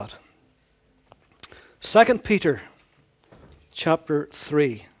2 Peter chapter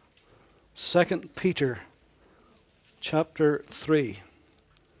 3. 2 Peter chapter 3.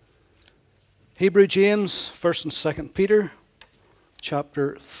 Hebrew, James, 1st and 2nd Peter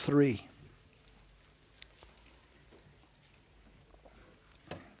chapter 3.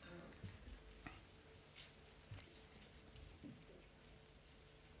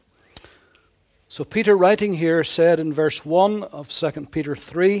 So Peter, writing here, said in verse 1 of 2 Peter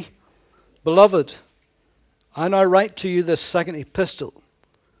 3, Beloved, I now write to you this second epistle,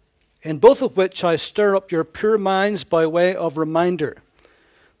 in both of which I stir up your pure minds by way of reminder,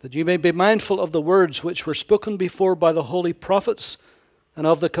 that you may be mindful of the words which were spoken before by the holy prophets, and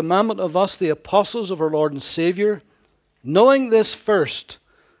of the commandment of us, the apostles of our Lord and Savior, knowing this first,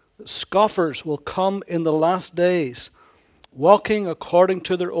 that scoffers will come in the last days, walking according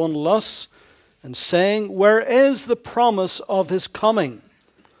to their own lusts, and saying, Where is the promise of his coming?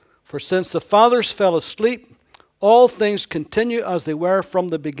 For since the fathers fell asleep, all things continue as they were from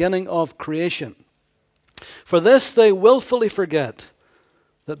the beginning of creation. For this they willfully forget,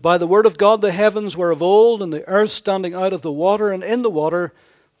 that by the word of God the heavens were of old, and the earth standing out of the water and in the water,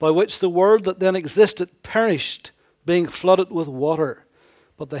 by which the world that then existed perished, being flooded with water.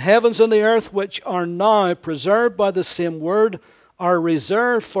 But the heavens and the earth, which are now preserved by the same word, are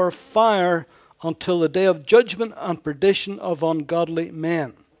reserved for fire until the day of judgment and perdition of ungodly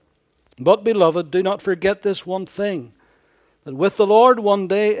men. But, beloved, do not forget this one thing, that with the Lord 1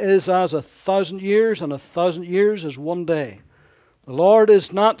 day is as 1,000 years, and 1,000 years as 1 day. The Lord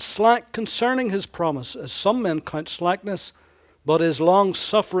is not slack concerning his promise, as some men count slackness, but is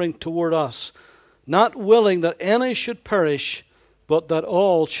long-suffering toward us, not willing that any should perish, but that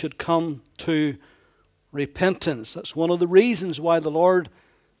all should come to repentance. That's one of the reasons why the Lord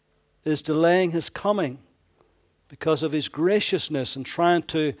is delaying his coming, because of his graciousness and trying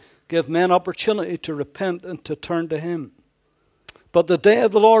to give men opportunity to repent and to turn to him. But the day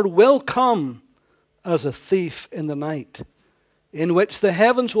of the Lord will come as a thief in the night, in which the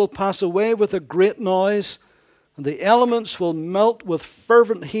heavens will pass away with a great noise, and the elements will melt with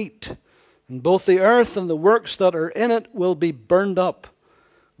fervent heat, and both the earth and the works that are in it will be burned up.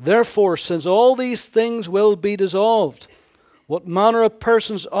 Therefore, since all these things will be dissolved, what manner of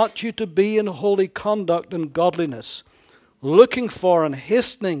persons ought you to be in holy conduct and godliness, looking for and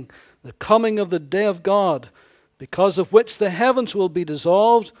hastening the coming of the day of God, because of which the heavens will be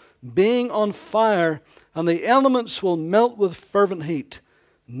dissolved, being on fire, and the elements will melt with fervent heat.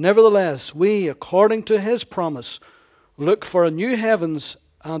 Nevertheless, we, according to his promise, look for a new heavens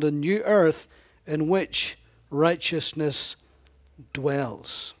and a new earth in which righteousness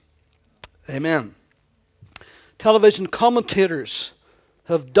dwells. Amen. Television commentators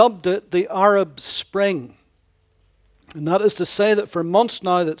have dubbed it the Arab Spring. And that is to say that for months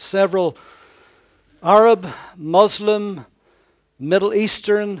now that several Arab, Muslim, Middle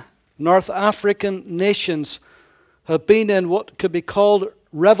Eastern, North African nations have been in what could be called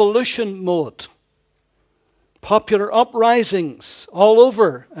revolution mode. Popular uprisings all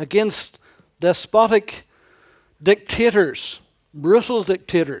over against despotic dictators, brutal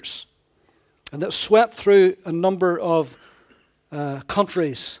dictators. And that swept through a number of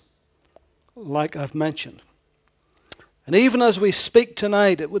countries, like I've mentioned. And even as we speak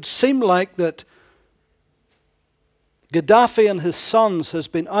tonight, it would seem like that Gaddafi and his sons has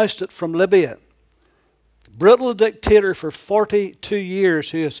been ousted from Libya. Brutal dictator for 42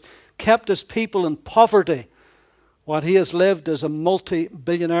 years who has kept his people in poverty while he has lived as a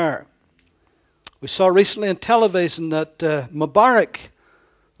multi-billionaire. We saw recently on television that Mubarak,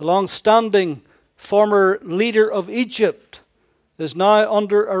 the long-standing former leader of Egypt, is now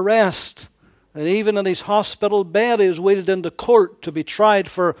under arrest. And even in his hospital bed, he is waited into court to be tried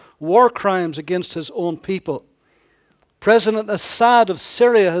for war crimes against his own people. President Assad of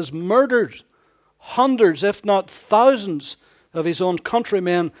Syria has murdered hundreds, if not thousands, of his own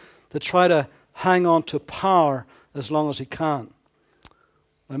countrymen to try to hang on to power as long as he can.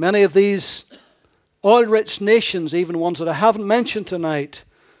 Now, many of these oil-rich nations, even ones that I haven't mentioned tonight,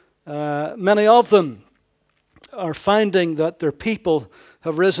 many of them are finding that their people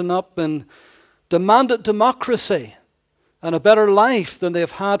have risen up and demanded democracy and a better life than they've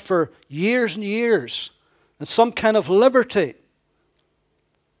had for years and years, and some kind of liberty.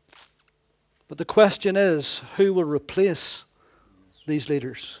 But the question is, who will replace these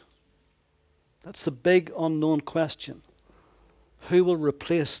leaders? That's the big unknown question. Who will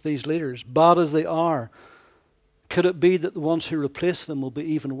replace these leaders, bad as they are? Could it be that the ones who replace them will be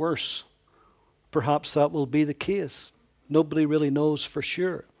even worse? Perhaps that will be the case. Nobody really knows for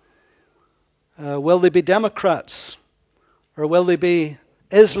sure. Will they be Democrats? Or will they be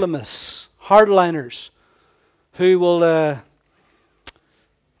Islamists, hardliners who will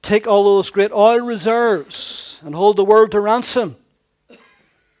take all those great oil reserves and hold the world to ransom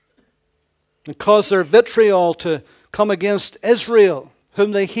and cause their vitriol to come against Israel,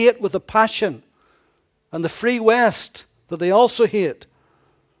 whom they hate with a passion, and the free West that they also hate.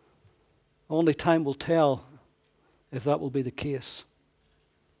 Only time will tell if that will be the case.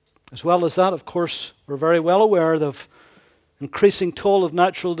 As well as that, of course, we're very well aware of increasing toll of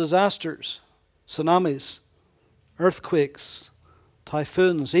natural disasters, tsunamis, earthquakes,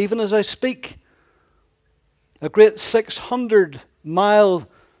 typhoons. Even as I speak, a great 600-mile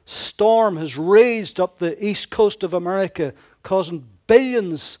storm has raged up the east coast of America, causing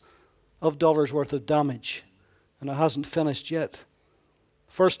billions of dollars worth of damage. And it hasn't finished yet.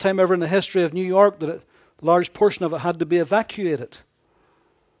 First time ever in the history of New York that a large portion of it had to be evacuated.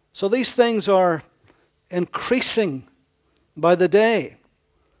 So these things are increasing by the day.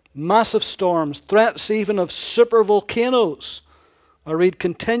 Massive storms, threats even of super volcanoes. I read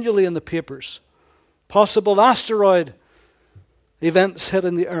continually in the papers. Possible asteroid events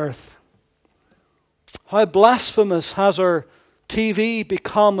hitting the earth. How blasphemous has our TV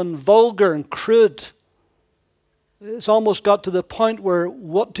become, and vulgar and crude? It's almost got to the point where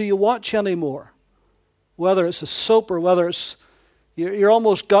what do you watch anymore? Whether it's a soap or whether it's... You're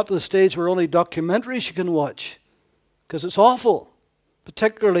almost got to the stage where only documentaries you can watch, because it's awful,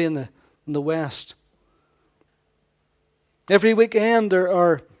 particularly in the West. Every weekend there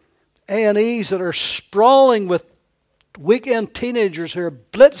are A&Es that are sprawling with weekend teenagers who are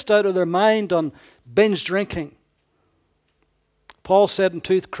blitzed out of their mind on binge drinking. Paul said in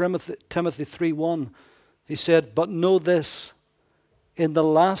 2 Timothy 3:1, he said, "But know this, in the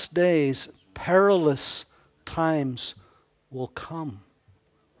last days perilous times will come."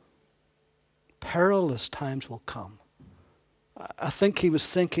 Perilous times will come. I think he was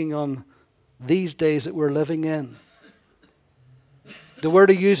thinking on these days that we're living in. The word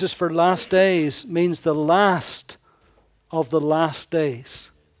he uses for last days means the last of the last days.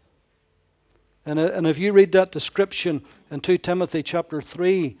 And if you read that description in 2 Timothy chapter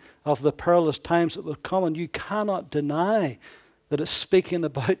 3 of the perilous times that will come, and you cannot deny that it's speaking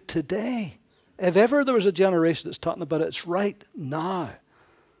about today. If ever there was a generation that's talking about it, it's right now.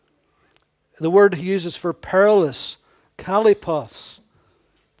 The word he uses for perilous, kalipos,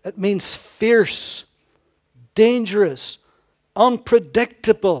 it means fierce, dangerous,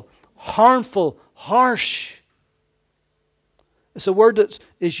 unpredictable, harmful, harsh. It's a word that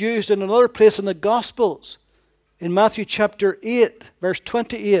is used in another place in the Gospels. In Matthew chapter 8, verse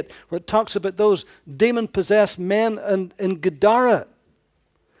 28, where it talks about those demon-possessed men in Gadara.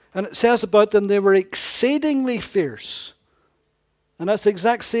 And it says about them they were exceedingly fierce. And that's the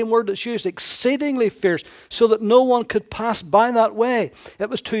exact same word that's used, exceedingly fierce, so that no one could pass by that way. It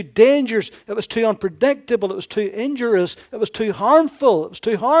was too dangerous, it was too unpredictable, it was too injurious, it was too harmful, it was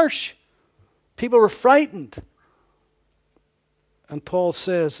too harsh. People were frightened. And Paul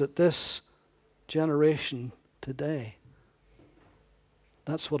says that this generation today,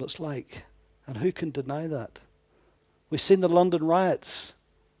 that's what it's like. And who can deny that? We've seen the London riots.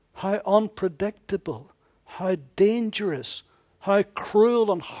 How unpredictable, how dangerous, how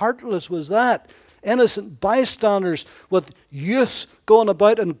cruel and heartless was that? Innocent bystanders with youths going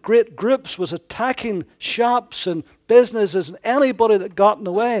about in great groups was attacking shops and businesses and anybody that got in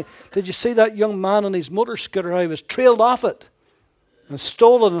the way. Did you see that young man on his motor scooter, how he was trailed off it and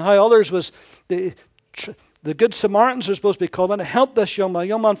stolen, and how others was... The Good Samaritans are supposed to be called in to help this young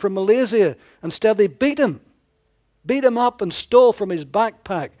man from Malaysia. Instead they beat him up and stole from his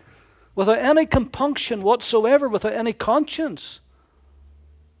backpack without any compunction whatsoever, without any conscience.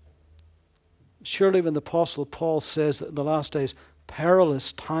 Surely when the Apostle Paul says that in the last days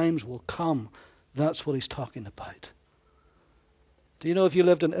perilous times will come, that's what he's talking about. Do you know, if you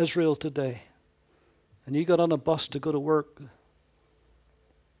lived in Israel today and you got on a bus to go to work,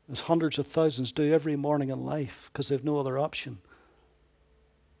 as hundreds of thousands do every morning in life because they've no other option,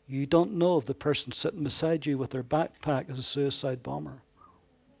 you don't know if the person sitting beside you with their backpack is a suicide bomber.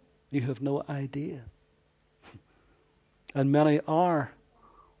 You have no idea. And many are,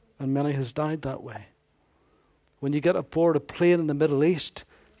 and many has died that way. When you get aboard a plane in the Middle East,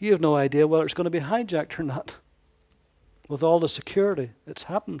 you have no idea whether it's going to be hijacked or not. With all the security, it's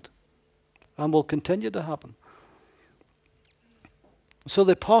happened and will continue to happen. So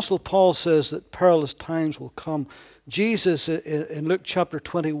the Apostle Paul says that perilous times will come. Jesus, in Luke chapter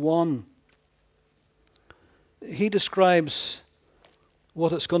 21, he describes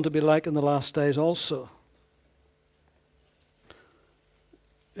what it's going to be like in the last days also.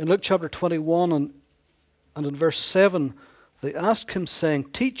 In Luke chapter 21 and in verse 7, they asked him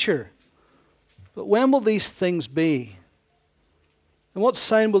saying, "Teacher, But when will these things be? And what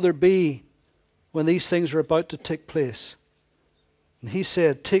sign will there be when these things are about to take place? And he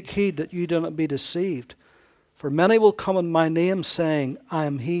said, take heed that you do not be deceived. For many will come in my name, saying, I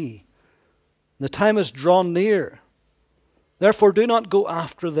am he. And the time is drawn near. Therefore do not go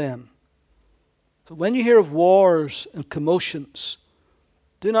after them. So when you hear of wars and commotions,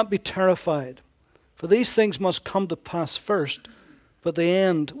 do not be terrified. For these things must come to pass first, but the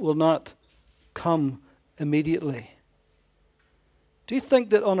end will not come immediately. Do you think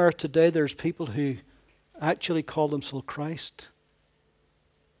that on earth today there's people who actually call themselves Christ?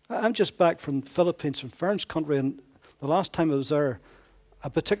 I'm just back from Philippines, from Fern's country, and the last time I was there, I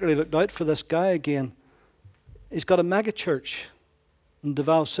particularly looked out for this guy again. He's got a mega church in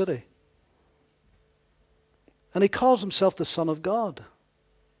Davao City. And he calls himself the Son of God.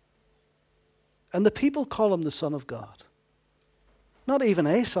 And the people call him the Son of God. Not even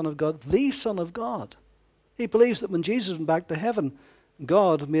a Son of God, the Son of God. He believes that when Jesus went back to heaven,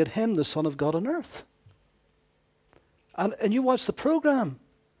 God made him the Son of God on earth. And you watch the program,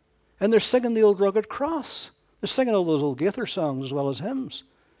 and they're singing the old Rugged Cross. They're singing all those old Gaither songs as well as hymns.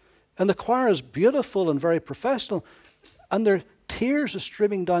 And the choir is beautiful and very professional. And their tears are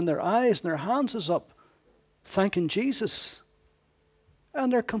streaming down their eyes, and their hands is up, thanking Jesus.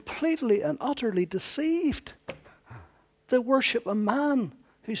 And they're completely and utterly deceived. They worship a man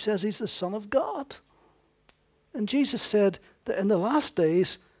who says he's the Son of God. And Jesus said that in the last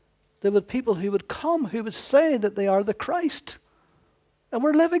days, there would be people who would come who would say that they are the Christ. And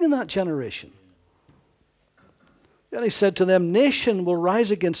we're living in that generation. And he said to them, nation will rise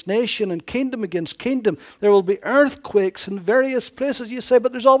against nation and kingdom against kingdom. There will be earthquakes in various places. You say,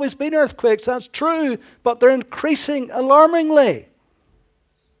 but there's always been earthquakes. That's true, but they're increasing alarmingly.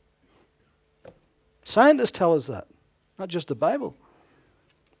 Scientists tell us that, not just the Bible.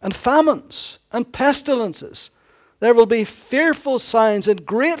 And famines and pestilences. There will be fearful signs and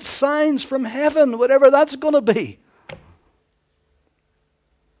great signs from heaven, whatever that's going to be.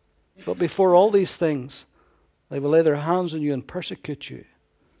 But before all these things, they will lay their hands on you and persecute you,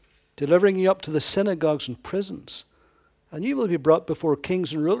 delivering you up to the synagogues and prisons. And you will be brought before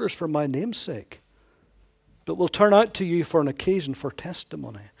kings and rulers for my name's sake, but will turn out to you for an occasion for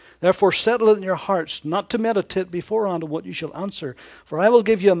testimony. Therefore settle it in your hearts, not to meditate beforehand on what you shall answer. For I will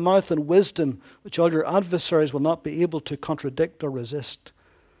give you a mouth and wisdom, which all your adversaries will not be able to contradict or resist.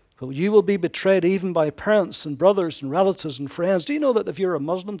 But you will be betrayed even by parents and brothers and relatives and friends. Do you know that if you're a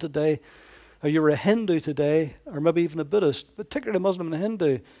Muslim today, or you're a Hindu today, or maybe even a Buddhist, particularly a Muslim and a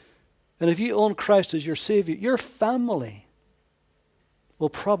Hindu, and if you own Christ as your Savior, your family will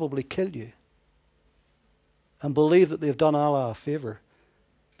probably kill you and believe that they've done Allah a favor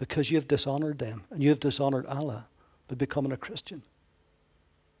because you've dishonored them and you've dishonored Allah by becoming a Christian.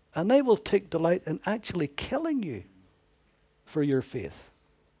 And they will take delight in actually killing you for your faith.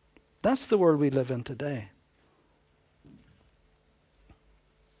 That's the world we live in today.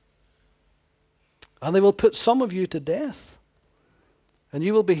 And they will put some of you to death. And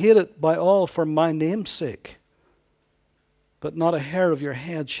you will be hated by all for my name's sake. But not a hair of your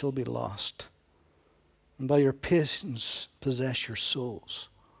head shall be lost. And by your patience possess your souls.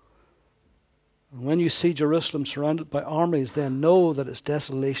 And when you see Jerusalem surrounded by armies, then know that its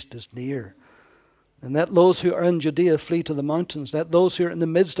desolation is near. And let those who are in Judea flee to the mountains. Let those who are in the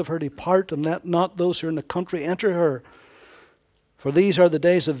midst of her depart, and let not those who are in the country enter her. For these are the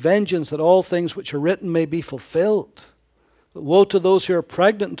days of vengeance, that all things which are written may be fulfilled. But woe to those who are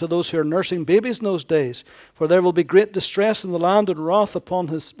pregnant and to those who are nursing babies in those days. For there will be great distress in the land and wrath upon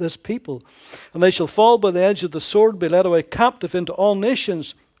this people. And they shall fall by the edge of the sword, be led away captive into all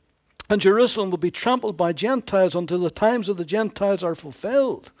nations. And Jerusalem will be trampled by Gentiles until the times of the Gentiles are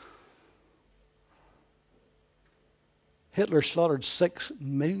fulfilled. Hitler slaughtered 6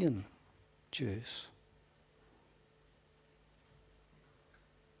 million Jews.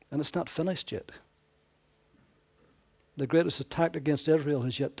 And it's not finished yet. The greatest attack against Israel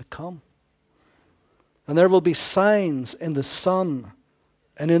is yet to come. And there will be signs in the sun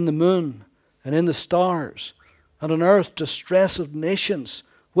and in the moon and in the stars, and on earth distress of nations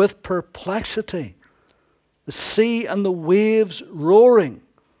with perplexity, the sea and the waves roaring.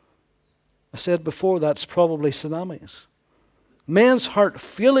 I said before, that's probably tsunamis. Men's heart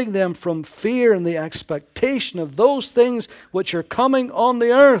feeling them from fear and the expectation of those things which are coming on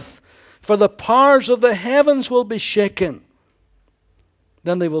the earth. For the powers of the heavens will be shaken.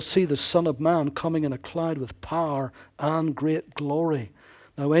 Then they will see the Son of Man coming in a cloud with power and great glory.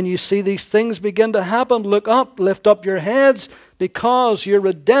 Now when you see these things begin to happen, look up, lift up your heads, because your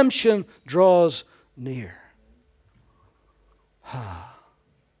redemption draws near.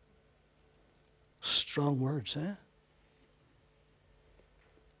 Strong words, eh?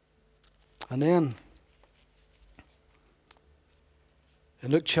 And then,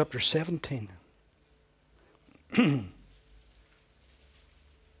 in Luke chapter 17, in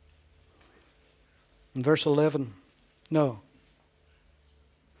verse 11, no.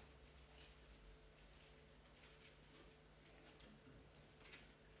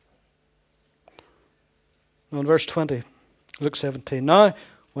 No, in verse 20, Luke 17. Now,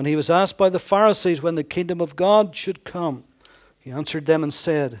 when he was asked by the Pharisees when the kingdom of God should come, he answered them and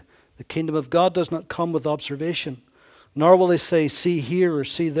said, the kingdom of God does not come with observation, nor will they say, see here or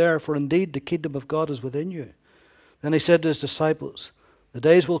see there, for indeed the kingdom of God is within you. Then he said to his disciples, the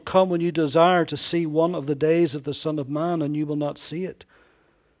days will come when you desire to see one of the days of the Son of Man, and you will not see it.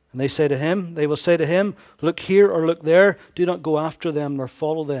 And they will say to him, look here or look there, do not go after them nor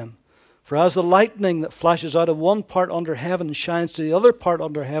follow them. For as the lightning that flashes out of one part under heaven shines to the other part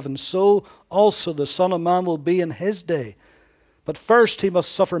under heaven, so also the Son of Man will be in his day. But first he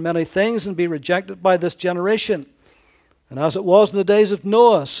must suffer many things and be rejected by this generation. And as it was in the days of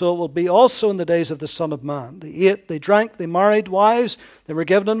Noah, so it will be also in the days of the Son of Man. They ate, they drank, they married wives, they were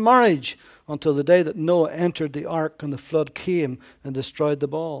given in marriage, until the day that Noah entered the ark and the flood came and destroyed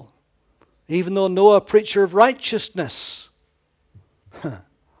them all. Even though Noah, a preacher of righteousness,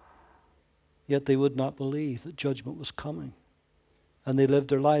 yet they would not believe that judgment was coming. And they lived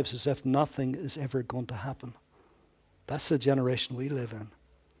their lives as if nothing is ever going to happen. That's the generation we live in.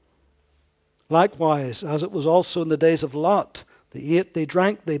 Likewise, as it was also in the days of Lot, they ate, they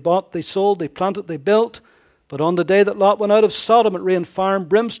drank, they bought, they sold, they planted, they built. But on the day that Lot went out of Sodom, it rained fire and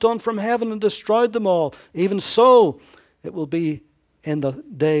brimstone from heaven and destroyed them all. Even so, it will be in the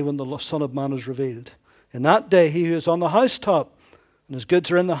day when the Son of Man is revealed. In that day, he who is on the housetop and his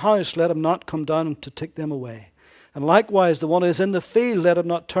goods are in the house, let him not come down to take them away. And likewise, the one who is in the field, let him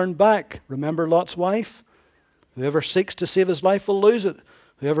not turn back. Remember Lot's wife? Whoever seeks to save his life will lose it.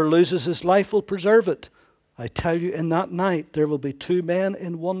 Whoever loses his life will preserve it. I tell you, in that night there will be two men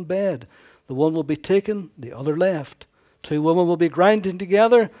in one bed. The one will be taken, the other left. Two women will be grinding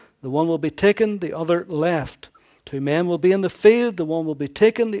together. The one will be taken, the other left. Two men will be in the field. The one will be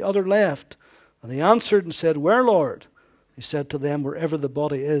taken, the other left. And they answered and said, where, Lord? He said to them, wherever the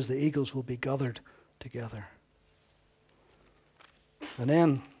body is, the eagles will be gathered together. And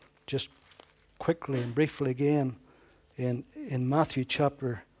then, just quickly and briefly again, in Matthew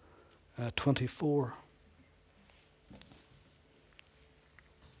chapter 24.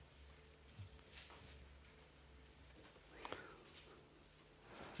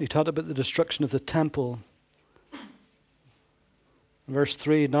 He talked about the destruction of the temple. In verse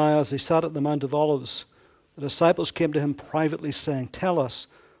 3, now as they sat at the Mount of Olives, the disciples came to him privately, saying, tell us,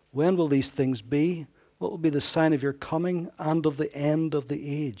 when will these things be? What will be the sign of your coming and of the end of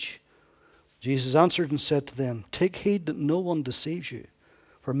the age? Jesus answered and said to them, take heed that no one deceives you.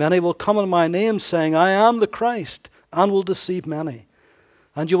 For many will come in my name, saying, I am the Christ, and will deceive many.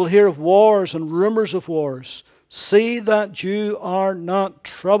 And you will hear of wars and rumors of wars. See that you are not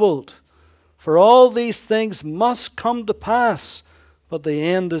troubled. For all these things must come to pass, but the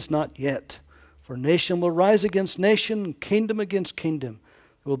end is not yet. For nation will rise against nation, and kingdom against kingdom.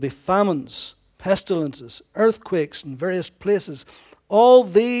 There will be famines, pestilences, earthquakes in various places. All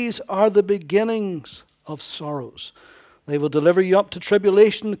these are the beginnings of sorrows. They will deliver you up to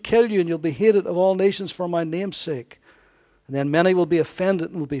tribulation, kill you, and you'll be hated of all nations for my name's sake. And then many will be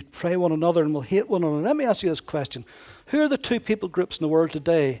offended and will betray one another and will hate one another. Let me ask you this question. Who are the two people groups in the world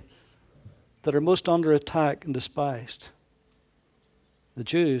today that are most under attack and despised? The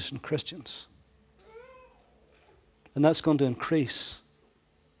Jews and Christians. And that's going to increase.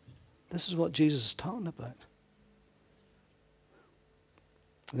 This is what Jesus is talking about.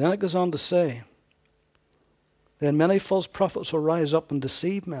 And then it goes on to say, then many false prophets will rise up and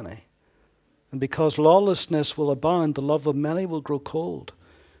deceive many. And because lawlessness will abound, the love of many will grow cold.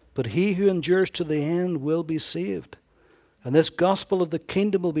 But he who endures to the end will be saved. And this gospel of the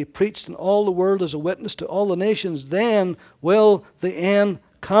kingdom will be preached in all the world as a witness to all the nations. Then will the end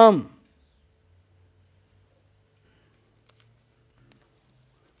come.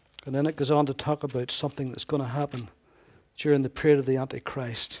 And then it goes on to talk about something that's going to happen during the period of the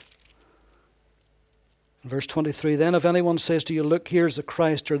Antichrist. In verse 23, then if anyone says to you, look, here's the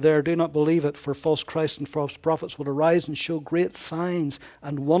Christ, or there, do not believe it, for false Christs and false prophets will arise and show great signs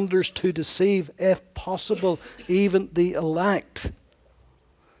and wonders to deceive, if possible, even the elect.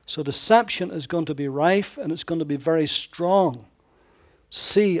 So deception is going to be rife and it's going to be very strong.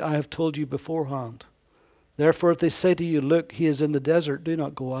 See, I have told you beforehand. Therefore, if they say to you, look, he is in the desert, do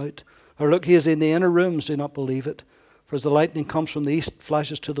not go out. Or look, he is in the inner rooms, do not believe it. For as the lightning comes from the east,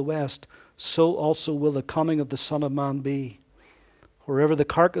 flashes to the west, so also will the coming of the Son of Man be. Wherever the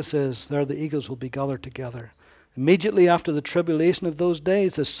carcass is, there the eagles will be gathered together. Immediately after the tribulation of those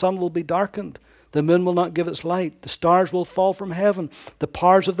days, the sun will be darkened. The moon will not give its light. The stars will fall from heaven. The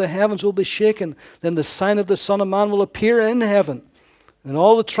powers of the heavens will be shaken. Then the sign of the Son of Man will appear in heaven. And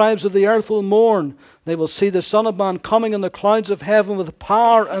all the tribes of the earth will mourn. They will see the Son of Man coming in the clouds of heaven with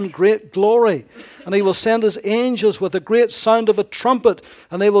power and great glory. And he will send his angels with a great sound of a trumpet.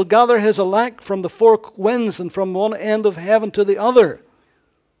 And they will gather his elect from the four winds and from one end of heaven to the other.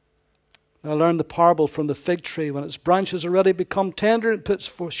 I learned the parable from the fig tree. When its branches already become tender and puts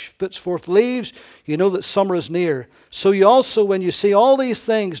forth leaves, you know that summer is near. So you also, when you see all these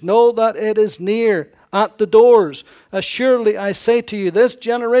things, know that it is near at the doors. Assuredly, I say to you, this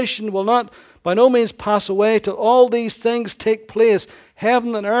generation will not by no means pass away till all these things take place.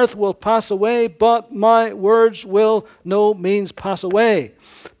 Heaven and earth will pass away, but my words will no means pass away.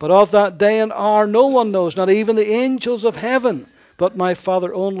 But of that day and hour no one knows, not even the angels of heaven, but my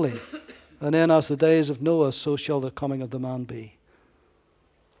Father only. And then as the days of Noah, so shall the coming of the man be.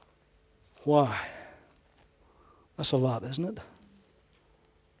 Why? That's a lot, isn't it?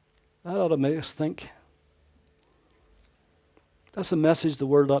 That ought to make us think. That's a message the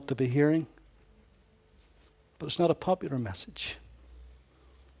world ought to be hearing. But it's not a popular message.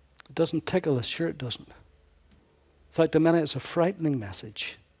 It doesn't tickle us, sure it doesn't. In fact, to many it's a frightening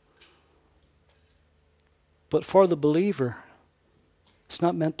message. But for the believer, it's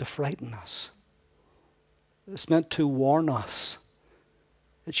not meant to frighten us. It's meant to warn us.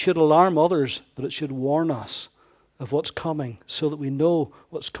 It should alarm others, but it should warn us of what's coming so that we know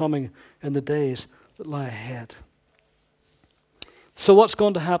what's coming in the days that lie ahead. So what's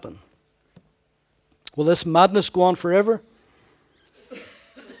going to happen? Will this madness go on forever?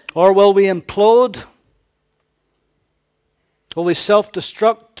 Or will we implode? Will we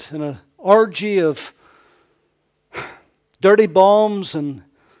self-destruct in an orgy of dirty bombs and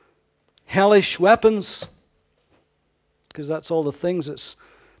hellish weapons? Because that's all the things that's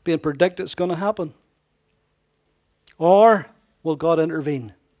being predicted is going to happen. Or will God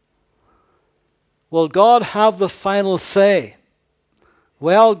intervene? Will God have the final say?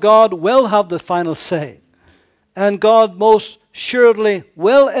 Well, God will have the final say. And God most surely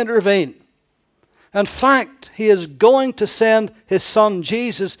will intervene. In fact, He is going to send His Son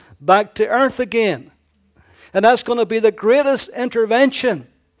Jesus back to earth again. And that's going to be the greatest intervention.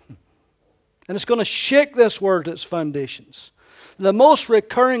 And it's going to shake this world to its foundations. The most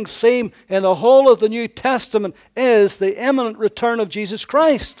recurring theme in the whole of the New Testament is the imminent return of Jesus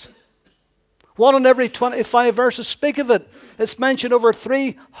Christ. 1 in every 25 verses speak of it. It's mentioned over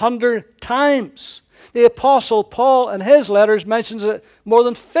 300 times. The Apostle Paul in his letters mentions it more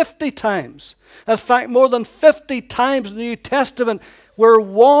than 50 times. In fact, more than 50 times in the New Testament, we're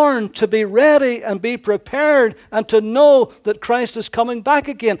warned to be ready and be prepared and to know that Christ is coming back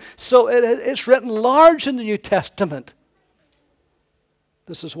again. So it's written large in the New Testament.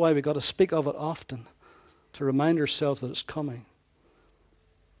 This is why we've got to speak of it often, to remind ourselves that it's coming.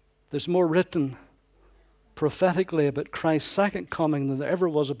 There's more written prophetically about Christ's second coming than there ever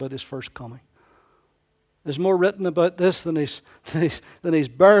was about His first coming. There's more written about this than his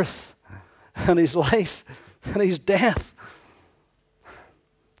birth and His life and His death.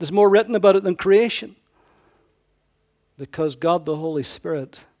 There's more written about it than creation. Because God the Holy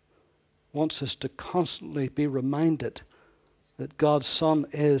Spirit wants us to constantly be reminded that God's Son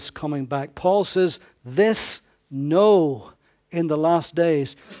is coming back. Paul says, this know in the last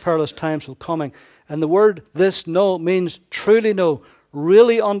days perilous times will coming. And the word this know means truly know,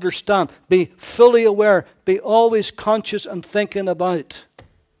 really understand, be fully aware, be always conscious and thinking about.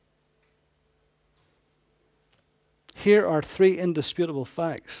 Here are three indisputable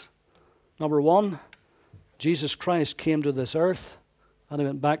facts. Number one, Jesus Christ came to this earth and He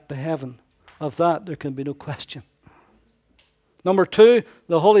went back to heaven. Of that, there can be no question. Number two,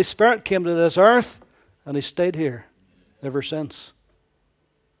 the Holy Spirit came to this earth and He stayed here ever since.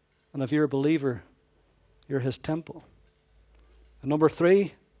 And if you're a believer, you're His temple. And number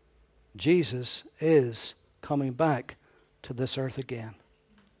three, Jesus is coming back to this earth again.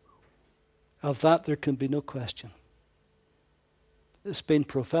 Of that, there can be no question. It's been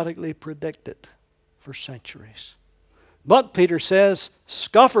prophetically predicted for centuries. But Peter says,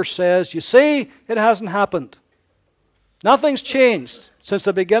 scoffer says, you see, it hasn't happened. Nothing's changed since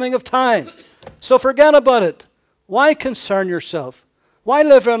the beginning of time. So forget about it. Why concern yourself? Why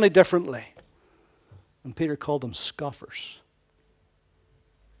live any differently? And Peter called them scoffers.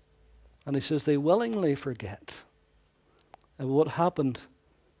 And he says they willingly forget about what happened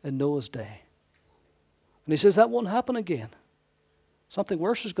in Noah's day. And And he says that won't happen again. Something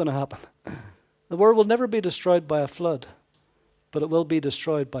worse is going to happen. The world will never be destroyed by a flood, but it will be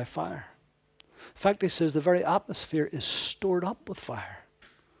destroyed by fire. In fact, he says the very atmosphere is stored up with fire,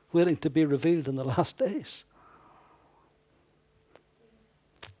 waiting to be revealed in the last days.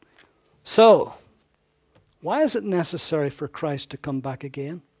 So, why is it necessary for Christ to come back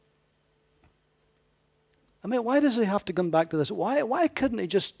again? I mean, why does he have to come back to this? Why couldn't he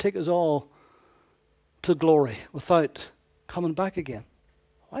just take us all to glory without coming back again?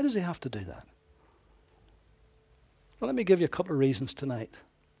 Why does he have to do that? Well, let me give you a couple of reasons tonight.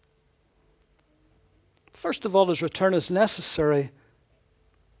 First of all, his return is necessary.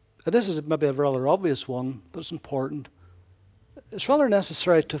 And this is maybe a rather obvious one, but it's important. It's rather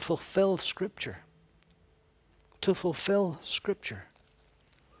necessary to fulfill Scripture. To fulfill Scripture.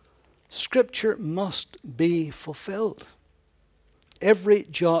 Scripture must be fulfilled. Every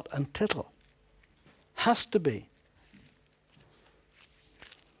jot and tittle has to be.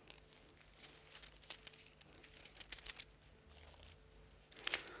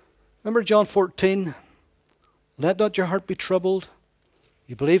 Remember John 14? Let not your heart be troubled.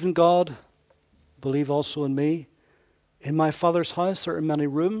 You believe in God, believe also in me. In my Father's house there are many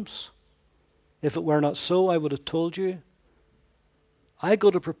rooms. If it were not so, I would have told you. I go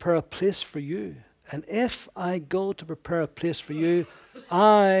to prepare a place for you. And if I go to prepare a place for you,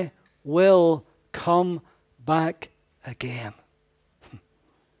 I will come back again.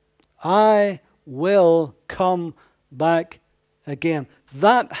 I will come back again.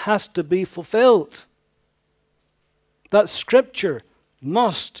 That has to be fulfilled. That Scripture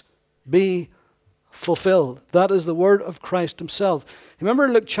must be fulfilled. That is the word of Christ himself. Remember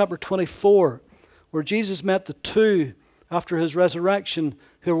in Luke chapter 24, where Jesus met the two after his resurrection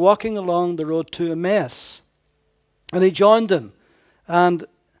who were walking along the road to Emmaus. And he joined them. And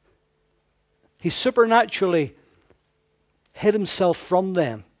he supernaturally hid himself from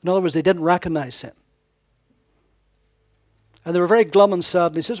them. In other words, they didn't recognize him. And they were very glum and sad.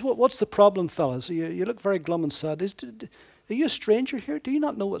 And he says, what's the problem, fellas? You look very glum and sad. Are you a stranger here? Do you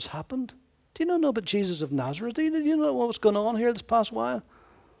not know what's happened? Do you not know about Jesus of Nazareth? Do you know what's going on here this past while?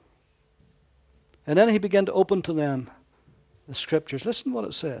 And then he began to open to them the Scriptures. Listen to what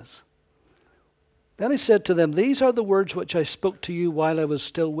it says. Then he said to them, these are the words which I spoke to you while I was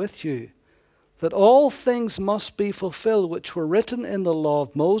still with you, that all things must be fulfilled which were written in the law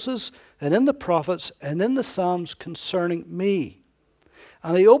of Moses and in the prophets and in the Psalms concerning me.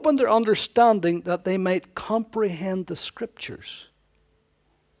 And he opened their understanding that they might comprehend the Scriptures.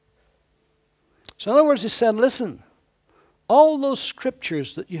 So in other words, he said, listen, all those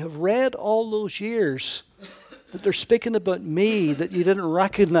Scriptures that you have read all those years, that they're speaking about me, that you didn't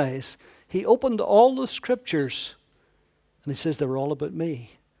recognize, he opened all those Scriptures and he says they were all about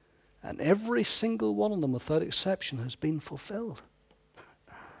me. And every single one of them, without exception, has been fulfilled.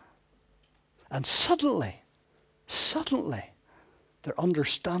 And suddenly, their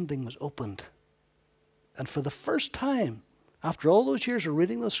understanding was opened. And for the first time, after all those years of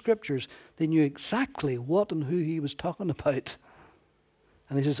reading those Scriptures, they knew exactly what and who he was talking about.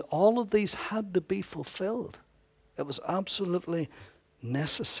 And he says, all of these had to be fulfilled. It was absolutely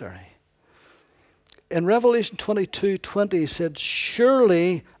necessary. In Revelation 22:20, he said,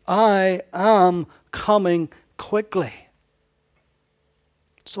 surely I am coming quickly.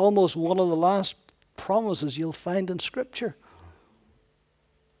 It's almost one of the last promises you'll find in Scripture.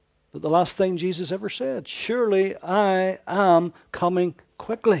 But the last thing Jesus ever said, surely I am coming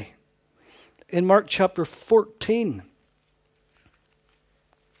quickly. In Mark chapter 14,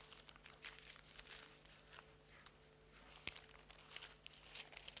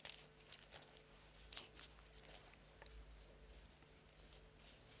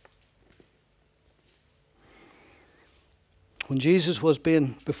 when Jesus was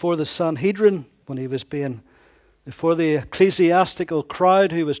being before the Sanhedrin, when he was being before the ecclesiastical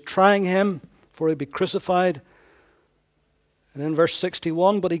crowd who was trying him before he'd be crucified. And in verse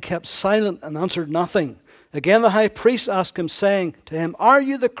 61, but he kept silent and answered nothing. Again the high priest asked him, saying to him, are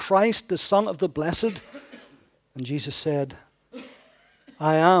you the Christ, the Son of the Blessed? And Jesus said,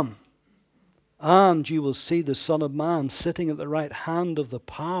 I am. And you will see the Son of Man sitting at the right hand of the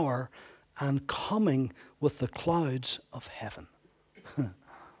power and coming with the clouds of heaven.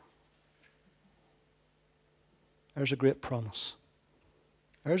 There's a great promise.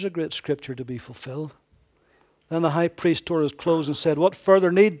 There's a great Scripture to be fulfilled. Then the high priest tore his clothes and said, what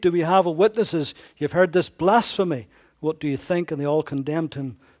further need do we have of witnesses? You've heard this blasphemy. What do you think? And they all condemned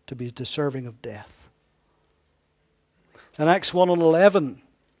him to be deserving of death. In Acts 1:11,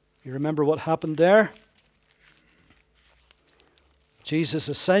 you remember what happened there? Jesus'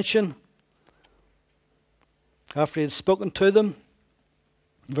 ascension. After he had spoken to them,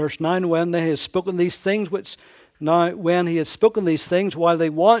 verse 9, when he had spoken these things, while they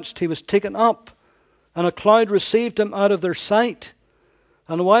watched, he was taken up, and a cloud received him out of their sight.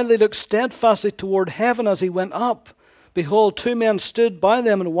 And while they looked steadfastly toward heaven as he went up, behold, two men stood by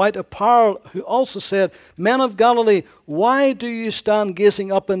them in white apparel, who also said, Men of Galilee, why do you stand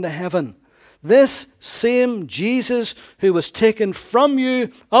gazing up into heaven? This same Jesus who was taken from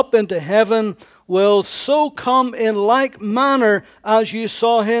you up into heaven will so come in like manner as you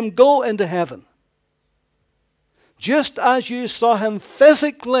saw him go into heaven. Just as you saw him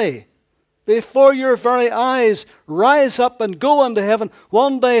physically before your very eyes rise up and go into heaven,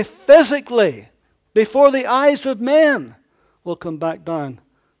 one day physically before the eyes of men will come back down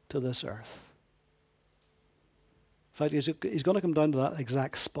to this earth. In fact, he's going to come down to that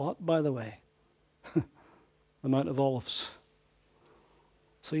exact spot, by the way. The Mount of Olives.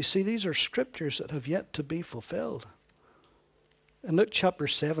 So you see, these are scriptures that have yet to be fulfilled. In Luke chapter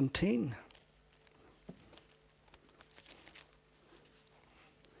 17,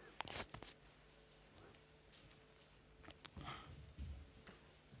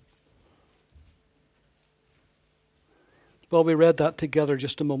 well, we read that together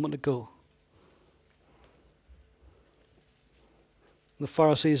just a moment ago. The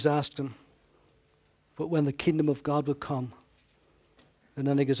Pharisees asked him, but when the kingdom of God would come. And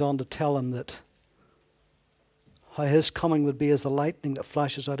then he goes on to tell him that how his coming would be as the lightning that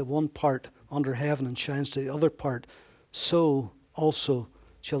flashes out of one part under heaven and shines to the other part. So also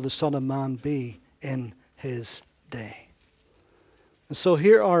shall the Son of Man be in his day. And so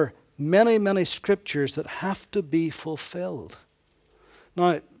here are many, many scriptures that have to be fulfilled.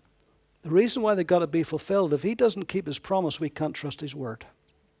 Now, the reason why they've got to be fulfilled, if he doesn't keep his promise, we can't trust his word.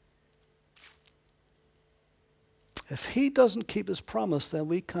 If he doesn't keep his promise, then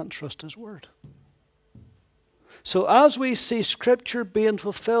we can't trust his word. So as we see Scripture being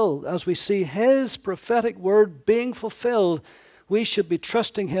fulfilled, as we see his prophetic word being fulfilled, we should be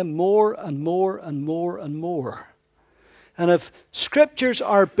trusting him more and more and more and more. And if Scriptures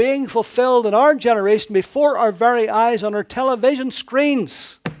are being fulfilled in our generation before our very eyes on our television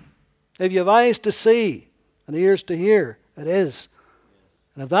screens, if you have eyes to see and ears to hear, it is.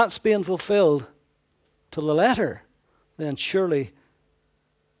 And if that's being fulfilled to the letter, then surely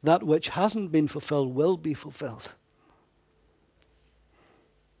that which hasn't been fulfilled will be fulfilled.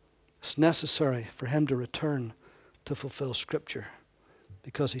 It's necessary for him to return to fulfill Scripture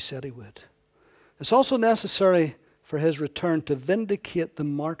because he said he would. It's also necessary for his return to vindicate the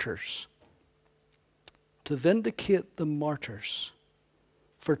martyrs. To vindicate the martyrs.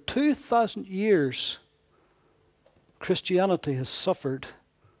 For 2,000 years, Christianity has suffered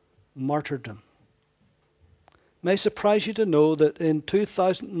martyrdom. It may surprise you to know that in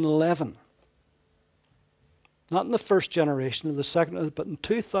 2011, not in the first generation, in the second, but in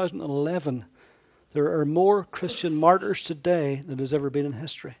 2011, there are more Christian martyrs today than there's ever been in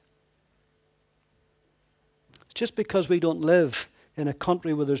history. It's just because we don't live in a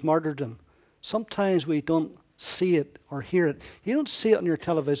country where there's martyrdom, sometimes we don't see it or hear it. You don't see it on your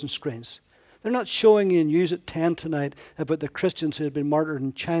television screens. They're not showing you News at 10 tonight about the Christians who have been martyred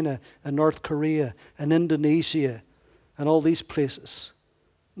in China and North Korea and Indonesia and all these places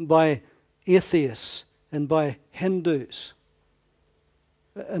by atheists and by Hindus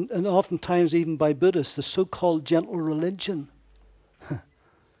and oftentimes even by Buddhists, the so-called gentle religion. They're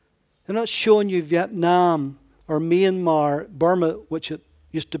not showing you Vietnam or Myanmar, Burma, which it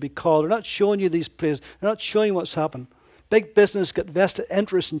used to be called. They're not showing you these places. They're not showing you what's happened. Big business got vested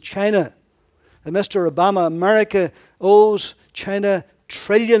interest in China. And Mr. Obama, America owes China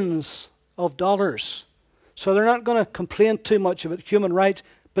trillions of dollars. So they're not going to complain too much about human rights,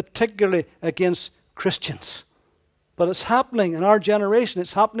 particularly against Christians. But it's happening in our generation.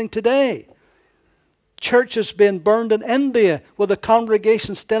 It's happening today. Churches being burned in India with the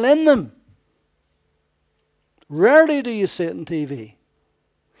congregation still in them. Rarely do you see it on TV.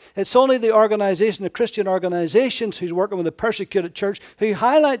 It's only the organization, the Christian organizations who's working with the persecuted church who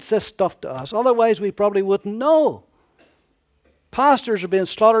highlights this stuff to us. Otherwise, we probably wouldn't know. Pastors are being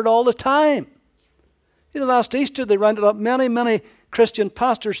slaughtered all the time. You know, last Easter they rounded up many, many Christian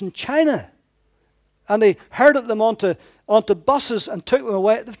pastors in China. And they herded them onto buses and took them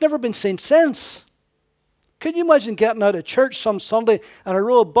away. They've never been seen since. Could you imagine getting out of church some Sunday and a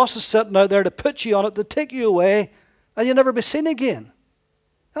row of buses sitting out there to put you on it, to take you away, and you'll never be seen again?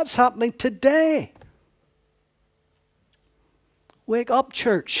 That's happening today. Wake up,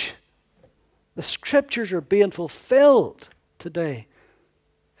 church. The Scriptures are being fulfilled today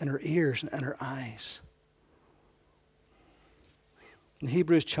in our ears and in our eyes. In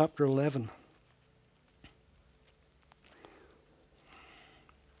Hebrews chapter 11,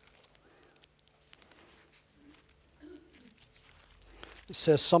 It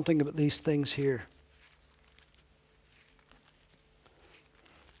says something about these things here.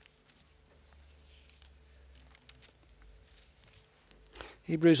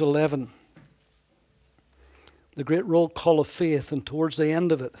 Hebrews 11, the great roll call of faith, and towards the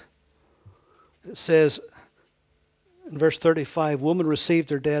end of it, it says in verse 35, women received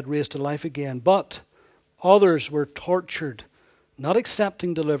their dead raised to life again, but others were tortured, not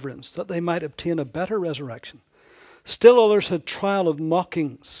accepting deliverance, that they might obtain a better resurrection. Still others had trial of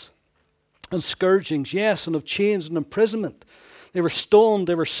mockings and scourgings, yes, and of chains and imprisonment. They were stoned,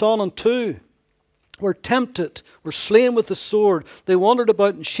 they were sawn in two, were tempted, were slain with the sword. They wandered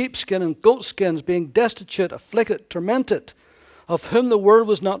about in sheepskin and goatskins, being destitute, afflicted, tormented, of whom the world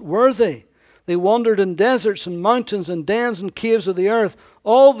was not worthy. They wandered in deserts and mountains and dens and caves of the earth.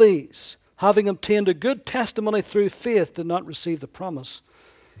 All these, having obtained a good testimony through faith, did not receive the promise,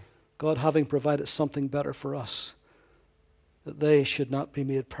 God having provided something better for us, that they should not be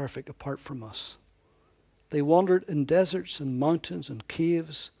made perfect apart from us. They wandered in deserts and mountains and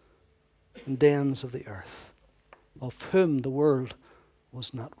caves and dens of the earth, of whom the world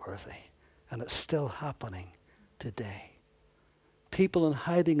was not worthy. And it's still happening today. People in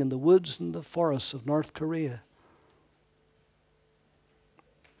hiding in the woods and the forests of North Korea,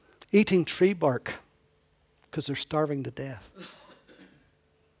 eating tree bark because they're starving to death.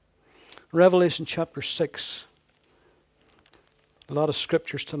 Revelation chapter 6. A lot of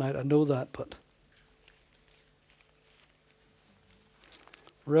scriptures tonight, I know that, but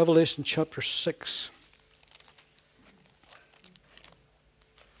Revelation chapter 6.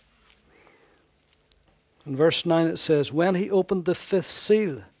 In verse 9 it says, when he opened the fifth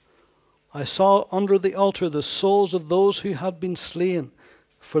seal, I saw under the altar the souls of those who had been slain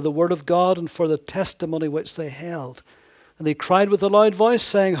for the word of God and for the testimony which they held. And they cried with a loud voice,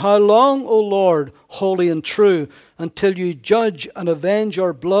 saying, how long, O Lord, holy and true, until you judge and avenge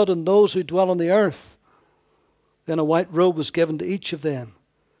our blood on those who dwell on the earth? Then a white robe was given to each of them,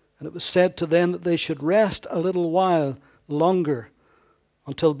 and it was said to them that they should rest a little while longer,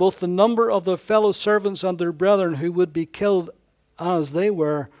 until both the number of their fellow servants and their brethren who would be killed as they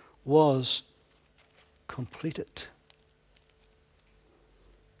were was completed.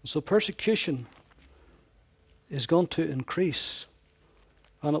 So persecution is going to increase,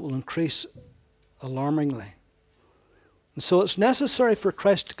 and it will increase alarmingly. And so it's necessary for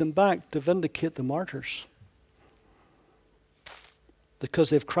Christ to come back to vindicate the martyrs, because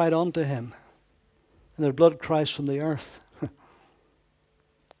they've cried unto him, and their blood cries from the earth.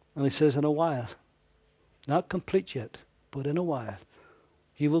 And he says, in a while, not complete yet, but in a while,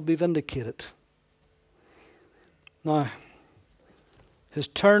 you will be vindicated. Now, his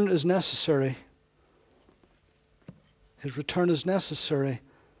turn is necessary. His return is necessary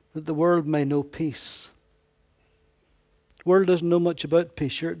that the world may know peace. The world doesn't know much about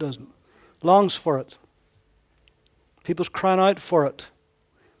peace. Sure it doesn't. Longs for it. People's crying out for it.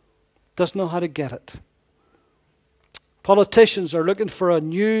 Doesn't know how to get it. Politicians are looking for a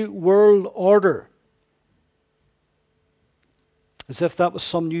new world order, as if that was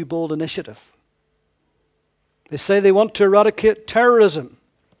some new bold initiative. They say they want to eradicate terrorism.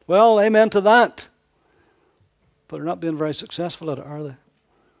 Well, amen to that. But they're not being very successful at it, are they?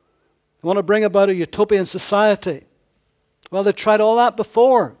 They want to bring about a utopian society. Well, they've tried all that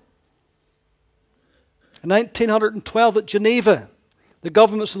before. In 1912 at Geneva, the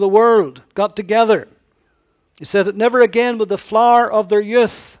governments of the world got together. He said that never again would the flower of their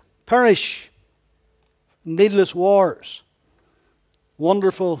youth perish in needless wars.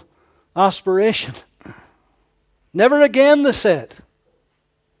 Wonderful aspiration. Never again, they said.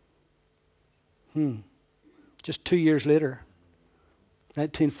 Just 2 years later,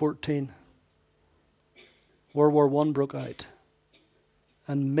 1914, World War I broke out.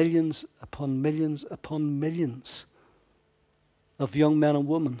 And millions upon millions upon millions of young men and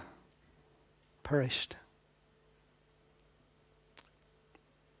women perished.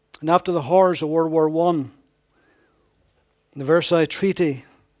 And after the horrors of World War I, the Versailles Treaty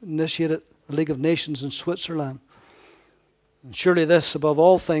initiated the League of Nations in Switzerland. And surely this, above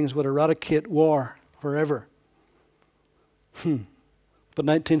all things, would eradicate war forever. But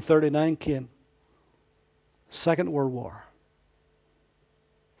 1939 came. Second World War.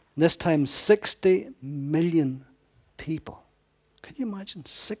 And this time 60 million people. Can you imagine?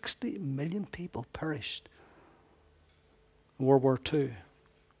 60 million people perished in World War II.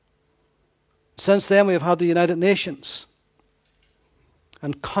 Since then we have had the United Nations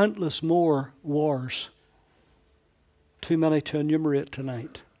and countless more wars. Too many to enumerate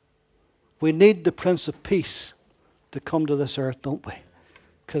tonight. We need the Prince of Peace to come to this earth, don't we?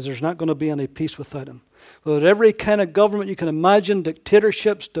 Because there's not going to be any peace without him. With every kind of government you can imagine,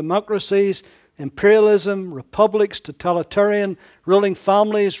 dictatorships, democracies, imperialism, republics, totalitarian, ruling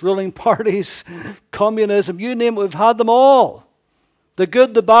families, ruling parties, communism, you name it, we've had them all. The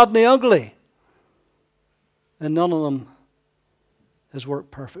good, the bad, and the ugly. And none of them has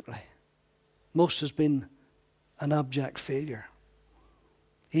worked perfectly. Most has been an abject failure.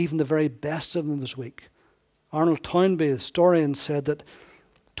 Even the very best of them this week. Arnold Toynbee, the historian, said that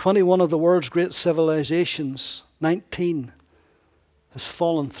 21 of the world's great civilizations, 19, has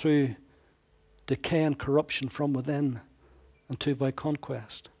fallen through decay and corruption from within and two by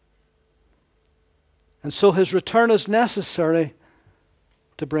conquest. And so his return is necessary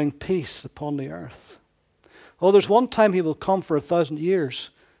to bring peace upon the earth. Oh, there's one time he will come for 1,000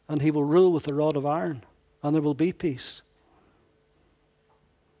 years and he will rule with a rod of iron and there will be peace.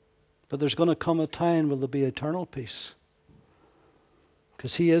 But there's going to come a time where there'll be eternal peace.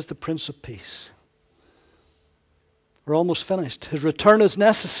 Because he is the Prince of Peace. We're almost finished. His return is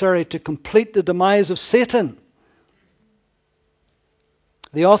necessary to complete the demise of Satan,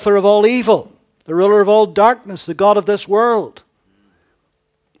 the author of all evil, the ruler of all darkness, the god of this world,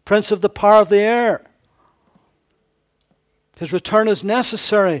 prince of the power of the air. His return is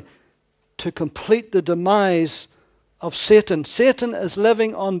necessary to complete the demise of Satan. Satan is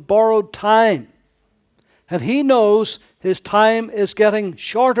living on borrowed time. And he knows his time is getting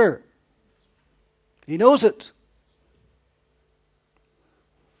shorter. He knows it.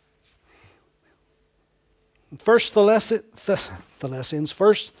 In 1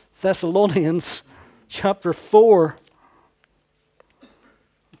 Thessalonians chapter 4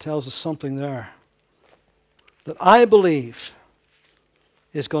 tells us something there that I believe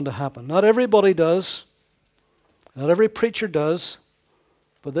is going to happen. Not everybody does. Not every preacher does.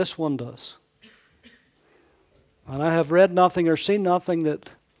 But this one does. And I have read nothing or seen nothing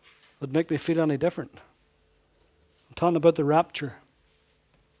that would make me feel any different. I'm talking about the rapture.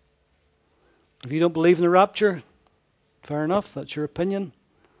 If you don't believe in the rapture, fair enough, that's your opinion.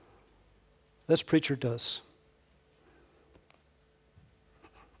 This preacher does.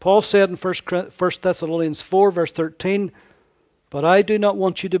 Paul said in 1 Thessalonians 4, verse 13, "But I do not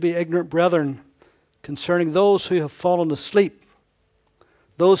want you to be ignorant, brethren, concerning those who have fallen asleep,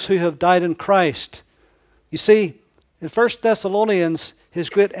 those who have died in Christ." You see, in 1 Thessalonians,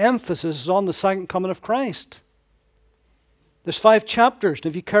 his great emphasis is on the second coming of Christ. There's 5 chapters, and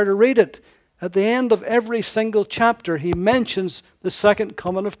if you care to read it, at the end of every single chapter, he mentions the second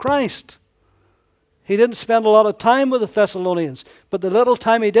coming of Christ. He didn't spend a lot of time with the Thessalonians, but the little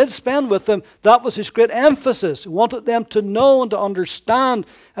time he did spend with them, that was his great emphasis. He wanted them to know and to understand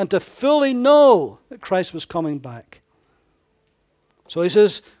and to fully know that Christ was coming back. So he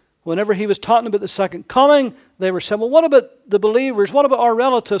says, whenever he was talking about the second coming, they were saying, well, what about the believers? What about our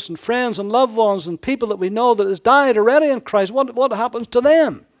relatives and friends and loved ones and people that we know that has died already in Christ? What happens to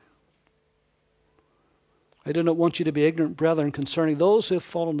them? I do not want you to be ignorant, brethren, concerning those who have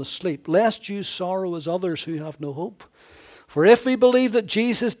fallen asleep, lest you sorrow as others who have no hope. For if we believe that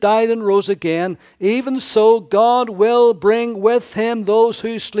Jesus died and rose again, even so God will bring with him those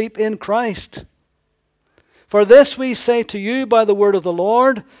who sleep in Christ. For this we say to you by the word of the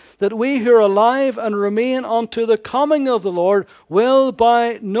Lord, that we who are alive and remain unto the coming of the Lord will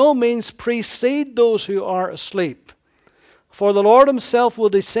by no means precede those who are asleep. For the Lord himself will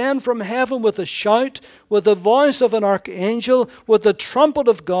descend from heaven with a shout, with the voice of an archangel, with the trumpet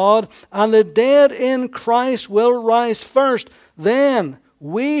of God, and the dead in Christ will rise first. Then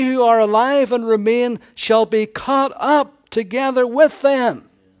we who are alive and remain shall be caught up together with them.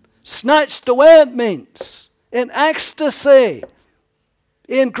 Snatched away, it means. In ecstasy,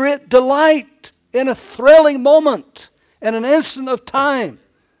 in great delight, in a thrilling moment, in an instant of time.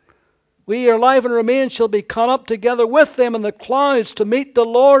 We are alive and remain shall be caught up together with them in the clouds to meet the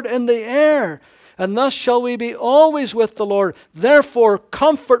Lord in the air. And thus shall we be always with the Lord. Therefore,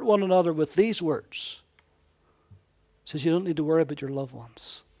 comfort one another with these words. It says you don't need to worry about your loved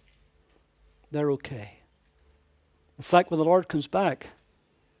ones. They're okay. In fact, when the Lord comes back,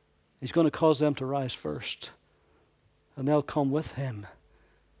 he's going to cause them to rise first. And they'll come with him.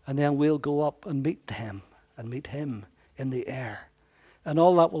 And then we'll go up and meet them and meet him in the air. And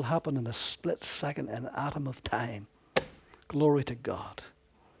all that will happen in a split second, an atom of time. Glory to God.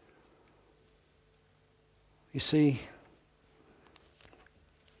 You see,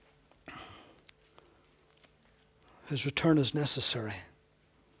 his return is necessary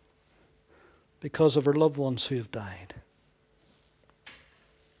because of our loved ones who have died.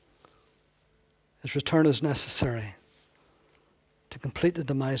 His return is necessary to complete the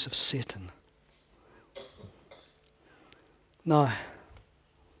demise of Satan. Now,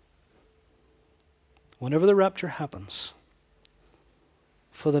 whenever the rapture happens,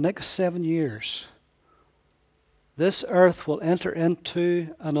 for the next 7 years, this earth will enter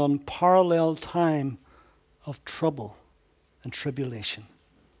into an unparalleled time of trouble and tribulation,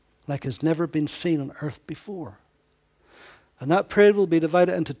 like has never been seen on earth before. And that period will be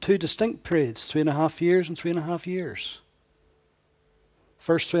divided into 2 distinct periods, 3.5 years and 3.5 years.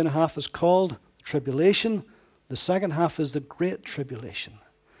 First 3.5 is called tribulation. The second half is the Great Tribulation.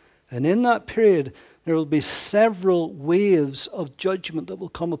 And in that period, there will be several waves of judgment that will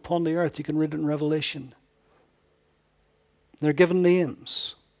come upon the earth. You can read it in Revelation. They're given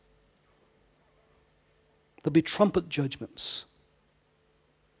names. There'll be trumpet judgments.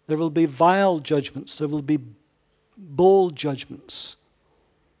 There will be vial judgments. There will be bowl judgments.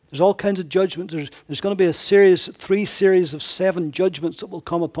 There's all kinds of judgments. There's going to be 3 series of 7 judgments that will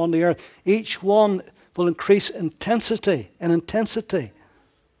come upon the earth. Each one will increase intensity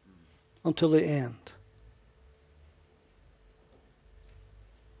until the end.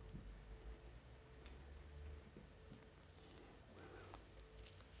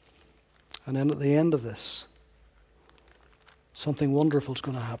 And then at the end of this, something wonderful is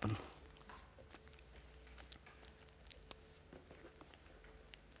going to happen.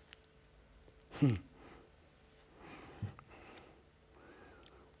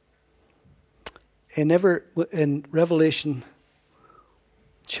 In Revelation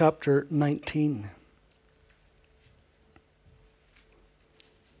chapter 19,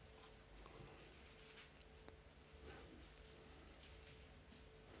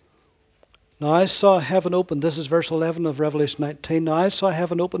 now I saw heaven open. This is verse 11 of Revelation 19. Now I saw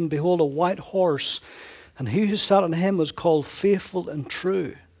heaven open, and behold, a white horse, and he who sat on him was called Faithful and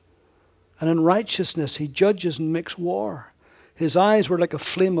True. And in righteousness he judges and makes war. His eyes were like a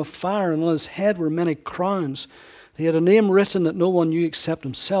flame of fire, and on his head were many crowns. He had a name written that no one knew except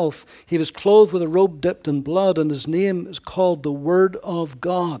himself. He was clothed with a robe dipped in blood, and his name is called the Word of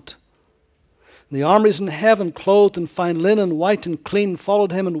God. And the armies in heaven, clothed in fine linen, white and clean,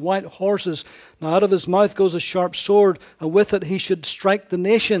 followed him on white horses. Now out of his mouth goes a sharp sword, and with it he should strike the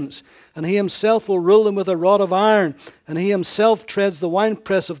nations. And he himself will rule them with a rod of iron. And he himself treads the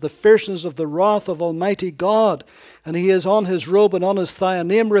winepress of the fierceness of the wrath of Almighty God. And he has on his robe and on his thigh a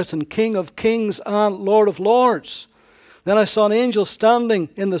name written, King of Kings and Lord of Lords. Then I saw an angel standing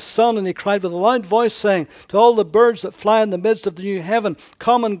in the sun, and he cried with a loud voice, saying, to all the birds that fly in the midst of the new heaven,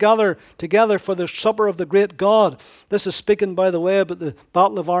 come and gather together for the supper of the great God. This is speaking, by the way, about the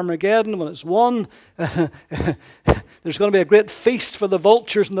battle of Armageddon. When it's won, there's going to be a great feast for the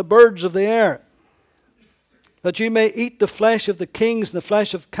vultures and the birds of the air. That you may eat the flesh of the kings, and the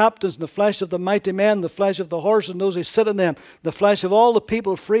flesh of captains, and the flesh of the mighty men, the flesh of the horses and those who sit in them, the flesh of all the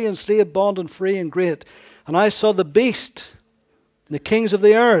people, free and slave, bond and free and great. And I saw the beast, and the kings of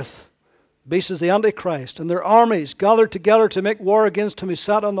the earth. The beast is the Antichrist, and their armies gathered together to make war against him who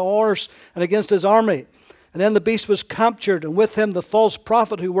sat on the horse and against his army. And then the beast was captured, and with him the false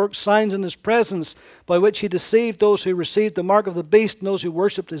prophet who worked signs in his presence, by which he deceived those who received the mark of the beast and those who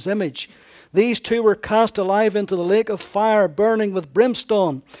worshipped his image. These 2 were cast alive into the lake of fire, burning with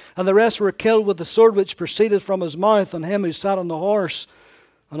brimstone, and the rest were killed with the sword which proceeded from his mouth, and him who sat on the horse,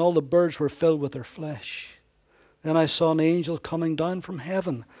 and all the birds were filled with their flesh. Then I saw an angel coming down from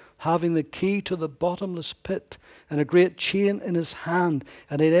heaven, having the key to the bottomless pit, and a great chain in his hand.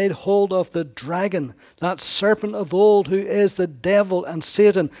 And he laid hold of the dragon, that serpent of old, who is the devil and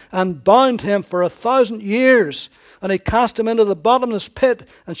Satan, and bound him for 1,000 years. And he cast him into the bottomless pit,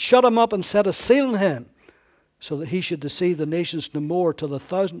 and shut him up, and set a seal on him, so that he should deceive the nations no more till the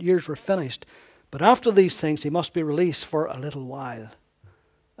 1,000 years were finished. But after these things he must be released for a little while.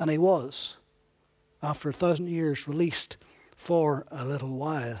 And he was, after 1,000 years, released for a little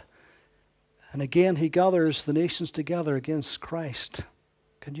while. And again he gathers the nations together against Christ.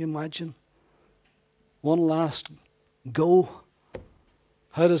 Can you imagine? One last go.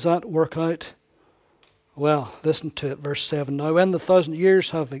 How does that work out? Well, listen to it, verse 7. Now when the 1,000 years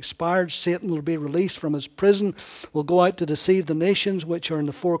have expired, Satan will be released from his prison, will go out to deceive the nations which are in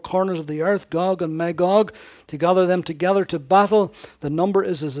the 4 corners of the earth, Gog and Magog, to gather them together to battle. The number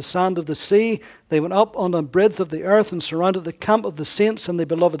is as the sand of the sea. They went up on the breadth of the earth and surrounded the camp of the saints in the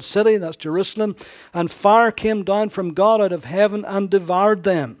beloved city, that's Jerusalem. And fire came down from God out of heaven and devoured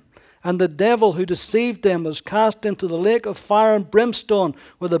them. And the devil who deceived them was cast into the lake of fire and brimstone,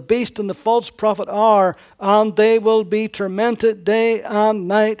 where the beast and the false prophet are, and they will be tormented day and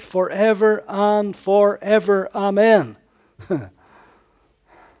night forever and forever. Amen.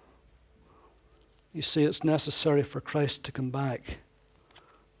 You see, it's necessary for Christ to come back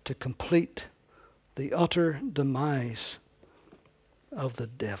to complete the utter demise of the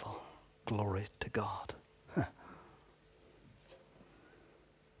devil. Glory to God.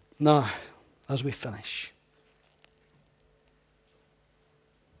 Now, as we finish,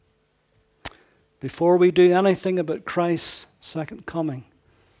 before we do anything about Christ's second coming,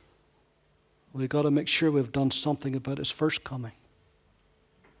 we've got to make sure we've done something about his first coming.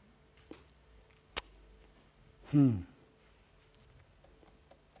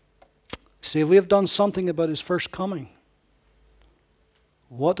 See, if we have done something about his first coming,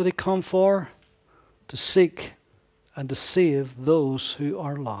 what did he come for? To seek and to save those who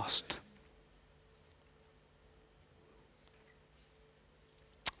are lost.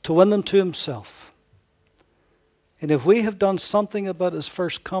 To win them to himself. And if we have done something about his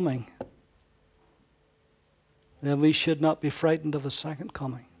first coming, then we should not be frightened of his second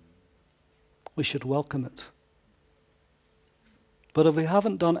coming. We should welcome it. But if we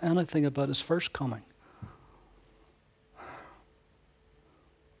haven't done anything about his first coming,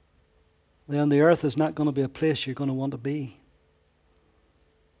 then the earth is not going to be a place you're going to want to be.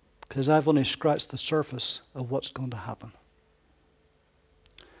 Because I've only scratched the surface of what's going to happen.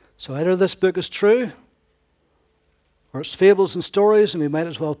 So either this book is true, or it's fables and stories, and we might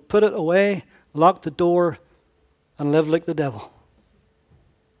as well put it away, lock the door, and live like the devil.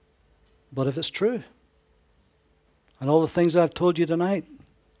 But if it's true, and all the things I've told you tonight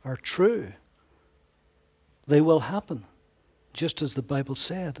are true, they will happen, just as the Bible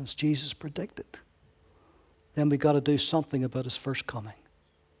said, as Jesus predicted. Then we've got to do something about his first coming.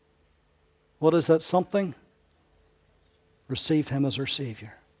 What is that something? Receive him as our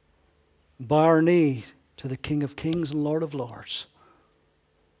Savior. Bow our knee to the King of Kings and Lord of Lords.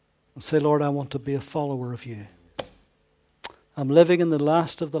 And say, Lord, I want to be a follower of you. I'm living in the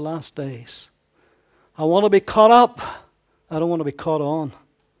last of the last days. I want to be caught up. I don't want to be caught on.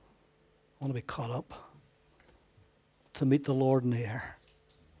 I want to be caught up to meet the Lord in the air.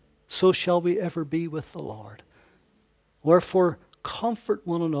 So shall we ever be with the Lord. Wherefore, comfort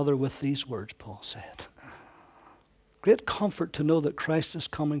one another with these words, Paul said. Great comfort to know that Christ is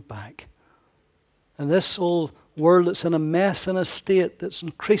coming back. And this old world that's in a mess, in a state that's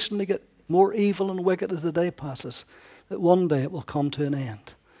increasingly get more evil and wicked as the day passes, that one day it will come to an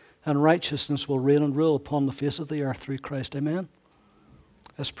end. And righteousness will reign and rule upon the face of the earth through Christ. Amen?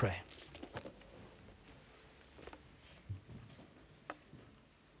 Let's pray.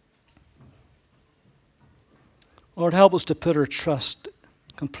 Lord, help us to put our trust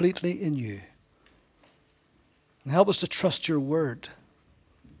completely in you. And help us to trust your word.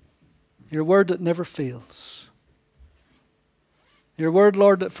 Your word that never fails. Your word,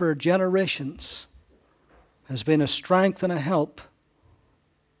 Lord, that for generations has been a strength and a help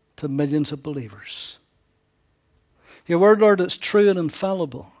to millions of believers. Your word, Lord, that's true and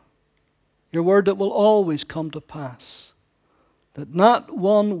infallible. Your word that will always come to pass. That not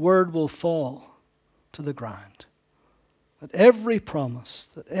one word will fall to the ground. That every promise,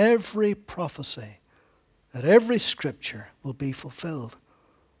 that every prophecy, that every scripture will be fulfilled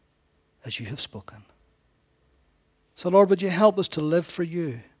as you have spoken. So, Lord, would you help us to live for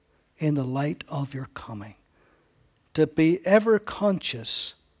you in the light of your coming? To be ever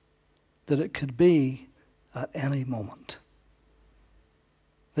conscious that it could be at any moment.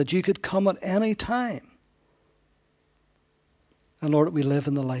 That you could come at any time. And Lord, we live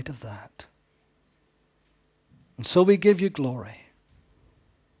in the light of that. And so we give you glory.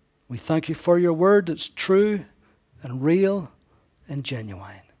 We thank you for your word that's true and real and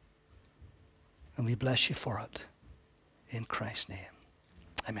genuine. And we bless you for it. In Christ's name.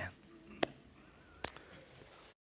 Amen.